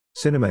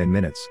Cinema in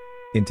minutes.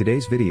 In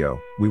today's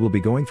video, we will be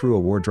going through a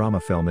war drama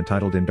film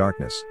entitled In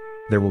Darkness.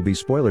 There will be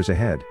spoilers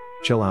ahead,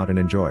 chill out and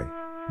enjoy.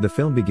 The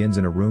film begins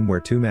in a room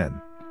where two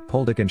men,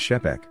 Poldik and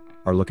Shepek,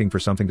 are looking for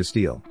something to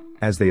steal.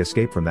 As they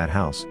escape from that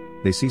house,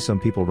 they see some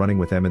people running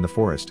with them in the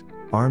forest,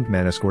 armed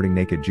men escorting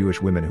naked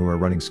Jewish women who are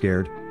running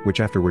scared,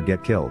 which afterward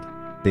get killed.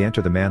 They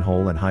enter the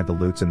manhole and hide the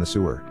loots in the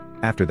sewer.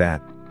 After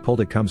that,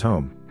 Poldik comes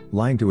home,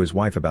 lying to his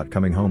wife about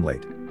coming home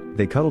late.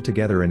 They cuddle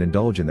together and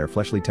indulge in their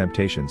fleshly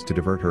temptations to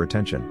divert her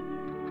attention.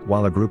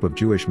 While a group of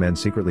Jewish men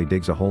secretly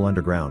digs a hole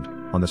underground,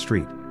 on the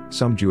street,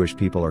 some Jewish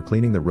people are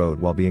cleaning the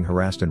road while being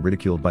harassed and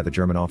ridiculed by the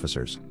German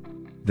officers.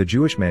 The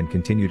Jewish men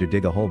continue to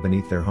dig a hole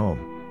beneath their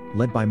home,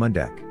 led by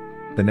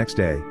Mundek. The next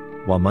day,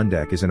 while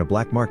Mundek is in a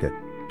black market,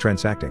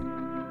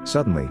 transacting,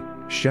 suddenly,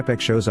 Shepek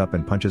shows up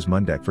and punches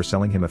Mundek for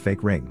selling him a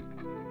fake ring.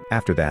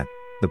 After that,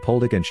 the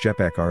Poldik and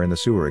Shepek are in the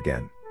sewer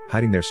again,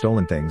 hiding their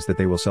stolen things that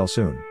they will sell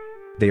soon.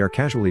 They are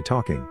casually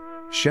talking.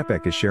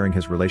 Shepek is sharing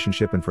his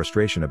relationship and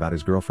frustration about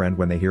his girlfriend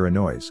when they hear a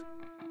noise.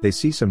 They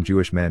see some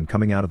Jewish men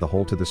coming out of the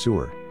hole to the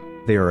sewer.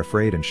 They are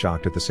afraid and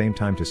shocked at the same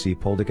time to see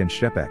Poldik and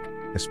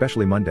Shepek,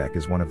 especially Mundek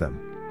is one of them.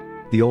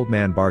 The old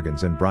man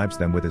bargains and bribes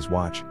them with his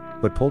watch,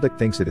 but Poldik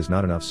thinks it is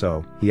not enough,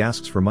 so he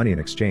asks for money in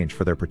exchange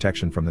for their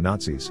protection from the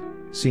Nazis,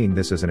 seeing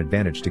this as an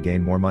advantage to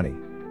gain more money.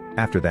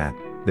 After that,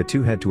 the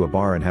two head to a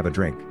bar and have a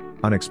drink.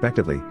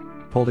 Unexpectedly,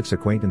 Poldik's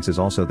acquaintance is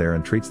also there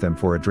and treats them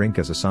for a drink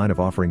as a sign of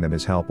offering them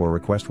his help or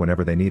request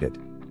whenever they need it.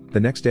 The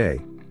next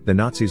day, the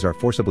Nazis are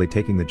forcibly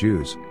taking the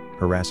Jews,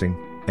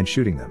 harassing, and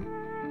shooting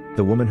them.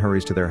 The woman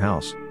hurries to their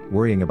house,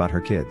 worrying about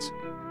her kids.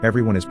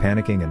 Everyone is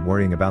panicking and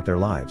worrying about their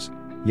lives,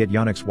 yet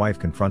Yannick's wife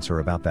confronts her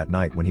about that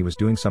night when he was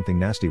doing something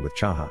nasty with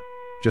Chaha,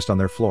 just on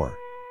their floor.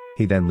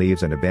 He then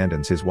leaves and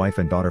abandons his wife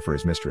and daughter for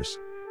his mistress.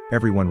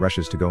 Everyone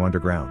rushes to go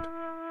underground.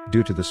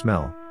 Due to the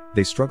smell,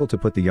 they struggle to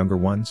put the younger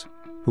ones,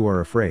 who are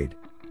afraid,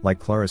 like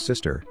Clara's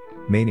sister,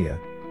 Mania,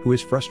 who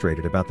is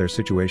frustrated about their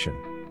situation.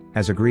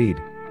 As agreed,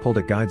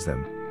 Poldik guides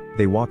them.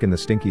 They walk in the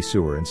stinky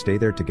sewer and stay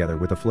there together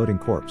with a floating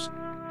corpse.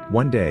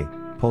 One day,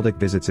 Poldik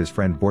visits his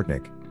friend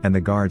Bortnik, and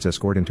the guards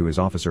escort him to his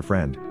officer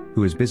friend,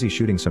 who is busy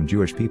shooting some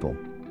Jewish people.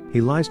 He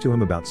lies to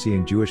him about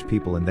seeing Jewish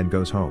people and then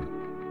goes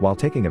home. While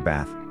taking a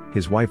bath,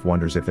 his wife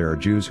wonders if there are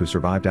Jews who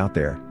survived out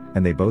there,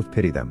 and they both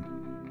pity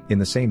them. In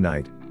the same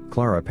night,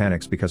 Clara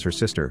panics because her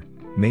sister,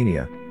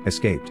 Mania,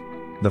 escaped.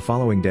 The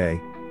following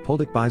day,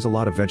 Poldik buys a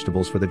lot of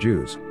vegetables for the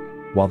Jews.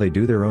 While they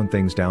do their own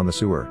things down the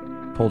sewer,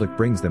 Poldik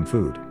brings them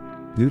food.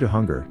 Due to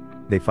hunger,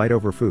 they fight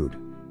over food.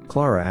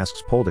 Clara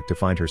asks Poldik to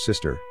find her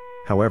sister,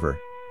 however,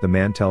 the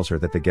man tells her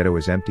that the ghetto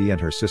is empty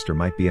and her sister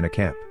might be in a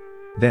camp.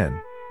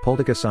 Then,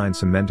 Poldik assigns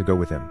some men to go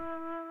with him.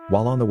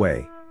 While on the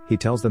way, he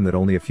tells them that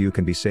only a few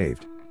can be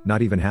saved,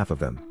 not even half of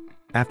them.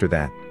 After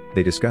that,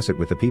 they discuss it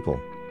with the people.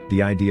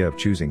 The idea of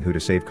choosing who to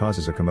save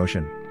causes a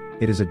commotion.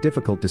 It is a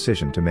difficult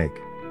decision to make.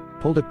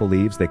 Poldik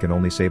believes they can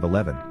only save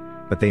 11,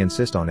 but they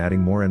insist on adding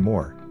more and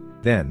more.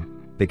 Then,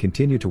 they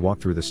continue to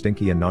walk through the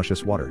stinky and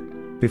nauseous water.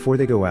 Before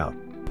they go out,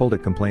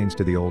 Poldik complains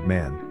to the old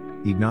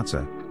man,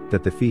 Ignaca,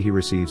 that the fee he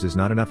receives is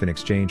not enough in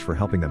exchange for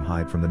helping them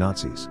hide from the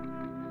Nazis.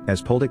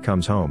 As Poldik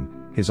comes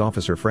home, his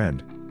officer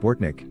friend,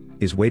 Bortnik,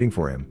 is waiting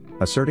for him,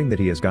 asserting that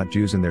he has got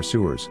Jews in their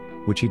sewers,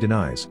 which he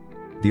denies.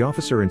 The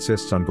officer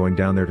insists on going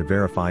down there to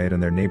verify it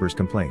and their neighbor's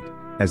complaint.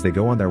 As they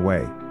go on their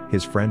way,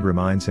 his friend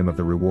reminds him of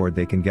the reward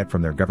they can get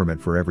from their government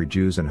for every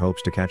Jews and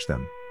hopes to catch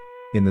them.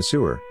 In the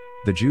sewer,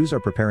 the Jews are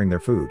preparing their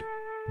food.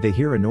 They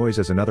hear a noise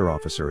as another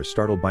officer is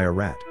startled by a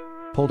rat.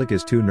 Poldik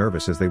is too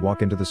nervous as they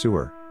walk into the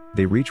sewer.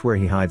 They reach where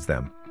he hides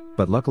them,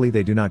 but luckily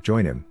they do not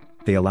join him.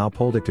 They allow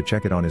Poldik to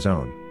check it on his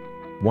own.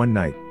 One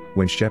night,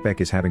 when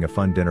Shepek is having a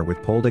fun dinner with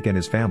Poldik and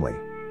his family,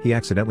 he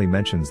accidentally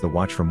mentions the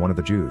watch from one of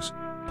the Jews.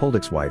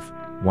 Poldik's wife,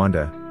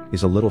 Wanda,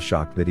 is a little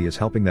shocked that he is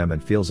helping them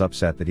and feels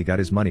upset that he got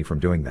his money from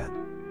doing that.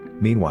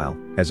 Meanwhile,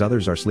 as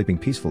others are sleeping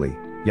peacefully,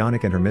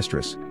 Yannick and her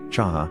mistress,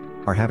 Chaha,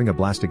 are having a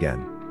blast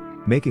again,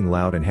 making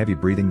loud and heavy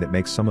breathing that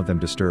makes some of them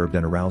disturbed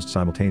and aroused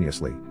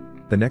simultaneously.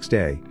 The next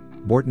day,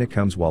 Bortnik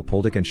comes while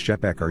Poldik and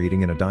Shepek are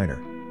eating in a diner.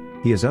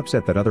 He is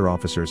upset that other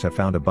officers have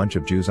found a bunch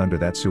of Jews under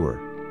that sewer.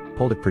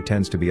 Poldik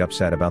pretends to be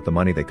upset about the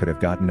money they could have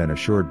gotten and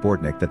assured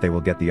Bortnik that they will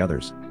get the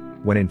others,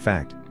 when in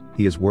fact,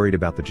 he is worried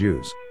about the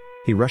Jews.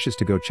 He rushes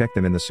to go check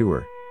them in the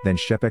sewer, then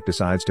Shepek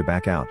decides to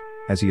back out,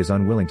 as he is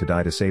unwilling to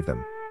die to save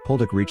them.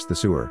 Poldik reaches the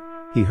sewer.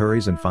 He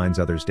hurries and finds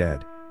others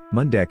dead.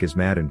 Mundek is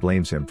mad and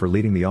blames him for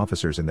leading the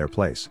officers in their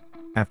place.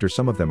 After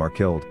some of them are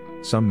killed,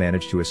 some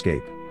manage to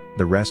escape.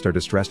 The rest are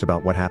distressed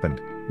about what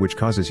happened, which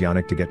causes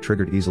Yannick to get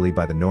triggered easily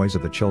by the noise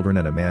of the children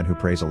and a man who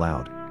prays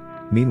aloud.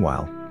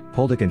 Meanwhile,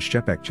 Poldik and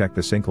Shepek check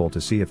the sinkhole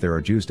to see if there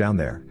are Jews down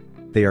there.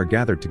 They are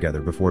gathered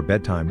together before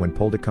bedtime when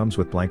Poldik comes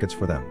with blankets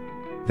for them.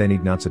 Then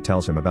Ignaca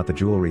tells him about the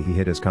jewelry he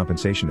hid as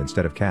compensation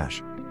instead of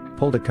cash.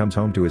 Poldik comes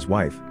home to his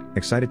wife,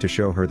 excited to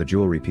show her the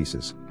jewelry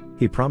pieces.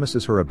 He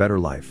promises her a better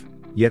life,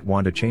 yet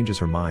Wanda changes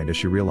her mind as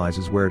she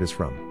realizes where it is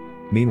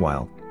from.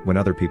 Meanwhile, when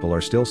other people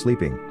are still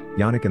sleeping,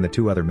 Yannick and the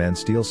two other men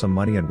steal some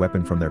money and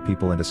weapon from their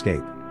people and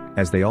escape.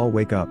 As they all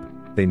wake up,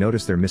 they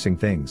notice they're missing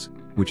things,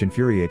 which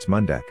infuriates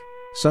Mundek.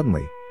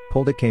 Suddenly,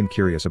 Poldik came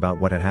curious about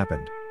what had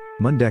happened.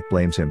 Mundek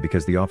blames him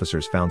because the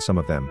officers found some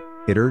of them.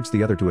 It urged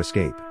the other to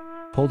escape.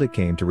 Poldik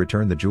came to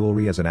return the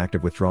jewelry as an act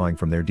of withdrawing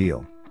from their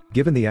deal.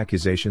 Given the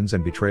accusations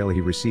and betrayal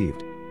he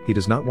received, he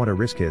does not want to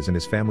risk his and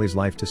his family's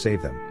life to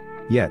save them.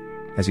 Yet,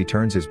 as he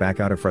turns his back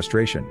out of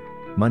frustration,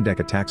 Mundek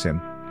attacks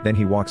him, then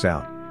he walks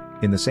out.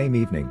 In the same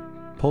evening,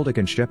 Poldik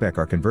and Szczepek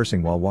are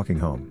conversing while walking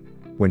home.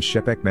 When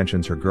Szczepek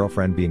mentions her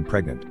girlfriend being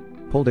pregnant,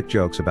 Poldik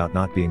jokes about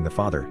not being the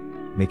father,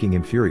 making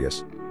him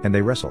furious, and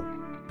they wrestle.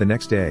 The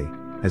next day,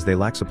 as they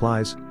lack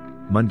supplies,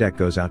 Mundek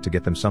goes out to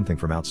get them something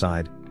from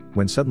outside,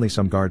 when suddenly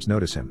some guards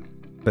notice him.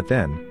 But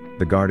then,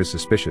 the guard is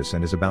suspicious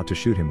and is about to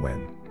shoot him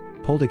when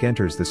Poldik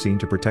enters the scene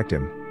to protect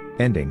him.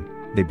 Ending,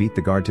 they beat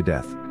the guard to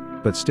death.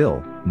 But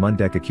still,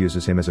 Mundek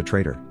accuses him as a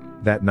traitor.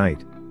 That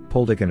night,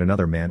 Poldik and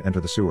another man enter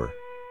the sewer.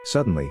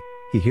 Suddenly,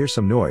 he hears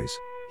some noise.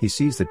 He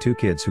sees the two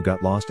kids who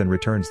got lost and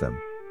returns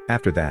them.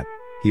 After that,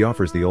 he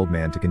offers the old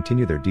man to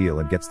continue their deal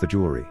and gets the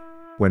jewelry.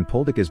 When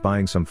Poldik is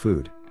buying some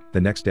food,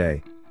 the next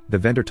day, the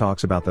vendor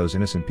talks about those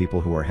innocent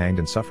people who were hanged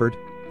and suffered,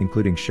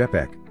 including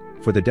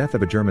Szczepek, for the death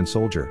of a German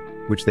soldier,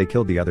 which they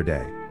killed the other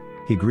day.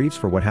 He grieves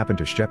for what happened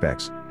to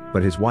Szczepek,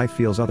 but his wife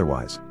feels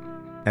otherwise.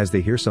 As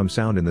they hear some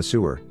sound in the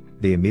sewer,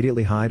 they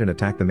immediately hide and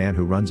attack the man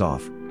who runs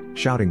off,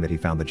 shouting that he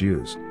found the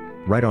Jews.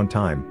 Right on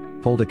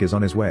time, Poldik is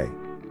on his way.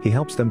 He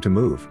helps them to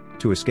move,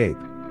 to escape,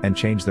 and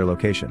change their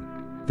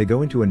location. They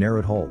go into a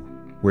narrowed hole,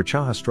 where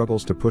Chaha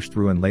struggles to push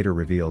through and later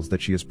reveals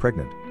that she is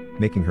pregnant,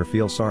 making her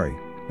feel sorry,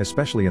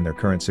 especially in their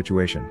current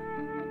situation.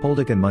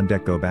 Poldik and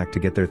Mundek go back to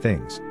get their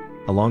things.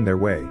 Along their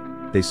way,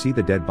 they see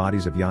the dead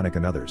bodies of Yannick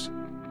and others.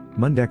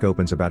 Mundek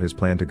opens about his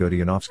plan to go to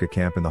Yanovska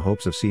camp in the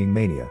hopes of seeing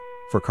Mania,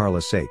 for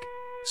Carla's sake.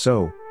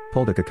 So,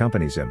 Poldik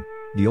accompanies him,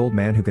 the old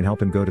man who can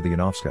help him go to the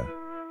Yanovska.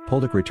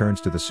 Poldik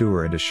returns to the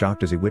sewer and is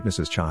shocked as he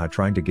witnesses Chaha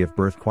trying to give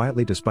birth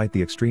quietly despite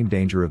the extreme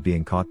danger of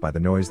being caught by the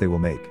noise they will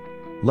make.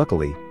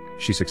 Luckily,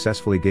 she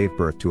successfully gave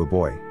birth to a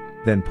boy.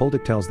 Then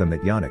Poldik tells them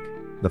that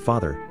Yannick, the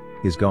father,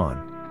 is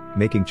gone,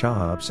 making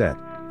Chaha upset,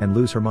 and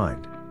lose her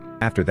mind.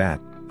 After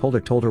that,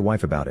 Poldik told her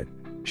wife about it.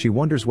 She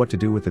wonders what to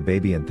do with the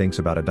baby and thinks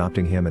about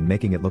adopting him and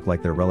making it look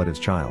like their relative's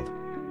child.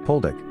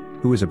 Poldik,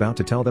 who is about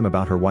to tell them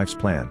about her wife's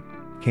plan,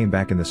 came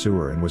back in the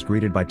sewer and was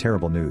greeted by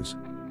terrible news.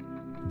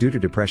 Due to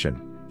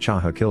depression,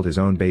 Chaha killed his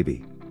own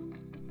baby.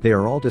 They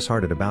are all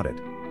disheartened about it,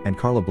 and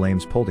Carla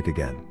blames Poldik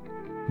again.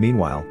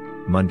 Meanwhile,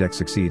 Mundek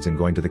succeeds in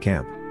going to the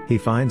camp. He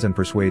finds and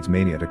persuades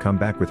Mania to come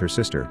back with her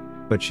sister,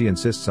 but she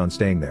insists on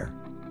staying there.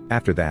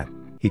 After that,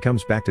 he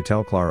comes back to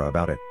tell Clara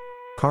about it.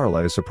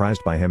 Carla is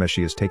surprised by him as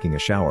she is taking a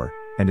shower,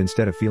 and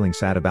instead of feeling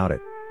sad about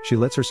it, she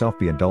lets herself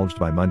be indulged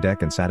by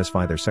Mundek and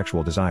satisfy their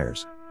sexual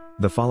desires.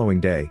 The following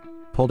day,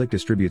 Poldik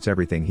distributes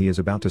everything he is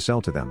about to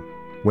sell to them.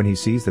 When he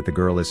sees that the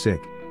girl is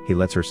sick, he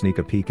lets her sneak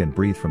a peek and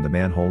breathe from the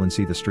manhole and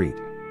see the street.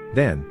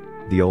 Then,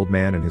 the old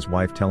man and his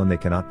wife tell him they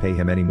cannot pay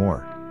him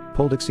anymore.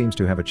 Poldik seems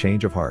to have a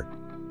change of heart.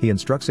 He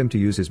instructs him to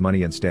use his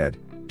money instead,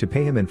 to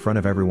pay him in front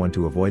of everyone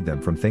to avoid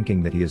them from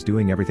thinking that he is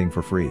doing everything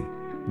for free.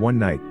 One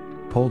night,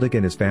 Poldik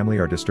and his family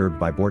are disturbed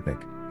by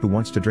Bortnik, who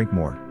wants to drink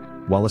more.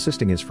 While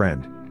assisting his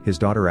friend, his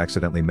daughter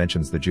accidentally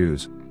mentions the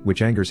Jews,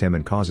 which angers him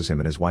and causes him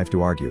and his wife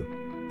to argue.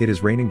 It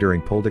is raining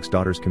during Poldik's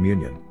daughter's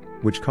communion,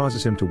 which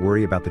causes him to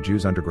worry about the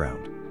Jews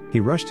underground. He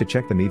rushed to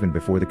check them even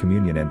before the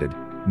communion ended,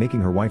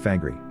 making her wife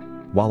angry.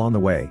 While on the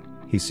way,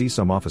 he sees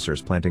some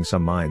officers planting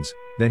some mines,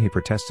 then he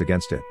protests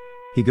against it.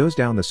 He goes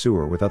down the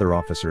sewer with other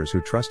officers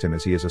who trust him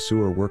as he is a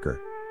sewer worker.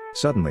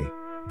 Suddenly,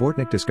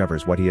 Bortnik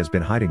discovers what he has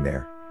been hiding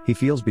there. He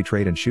feels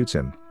betrayed and shoots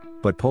him,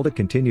 but Poldik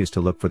continues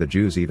to look for the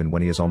Jews even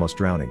when he is almost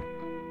drowning.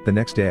 The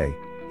next day,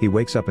 he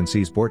wakes up and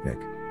sees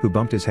Bortnik, who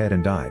bumped his head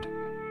and died.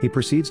 He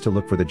proceeds to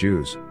look for the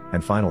Jews,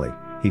 and finally,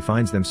 he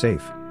finds them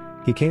safe.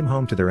 He came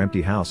home to their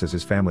empty house as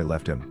his family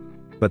left him.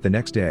 But the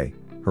next day,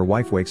 her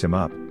wife wakes him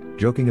up,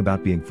 joking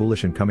about being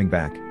foolish and coming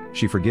back.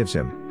 She forgives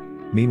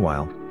him.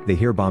 Meanwhile, they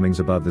hear bombings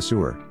above the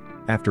sewer.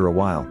 After a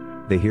while,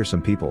 they hear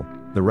some people,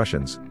 the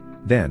Russians.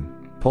 Then,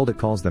 Poldik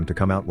calls them to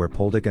come out where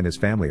Poldik and his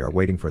family are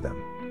waiting for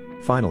them.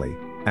 Finally,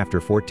 after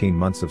 14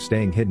 months of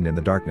staying hidden in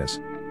the darkness,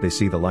 they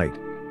see the light.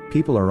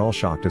 People are all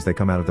shocked as they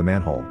come out of the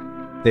manhole.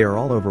 They are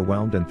all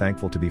overwhelmed and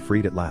thankful to be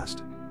freed at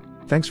last.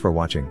 Thanks for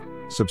watching.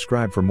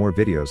 Subscribe for more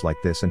videos like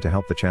this and to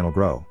help the channel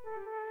grow.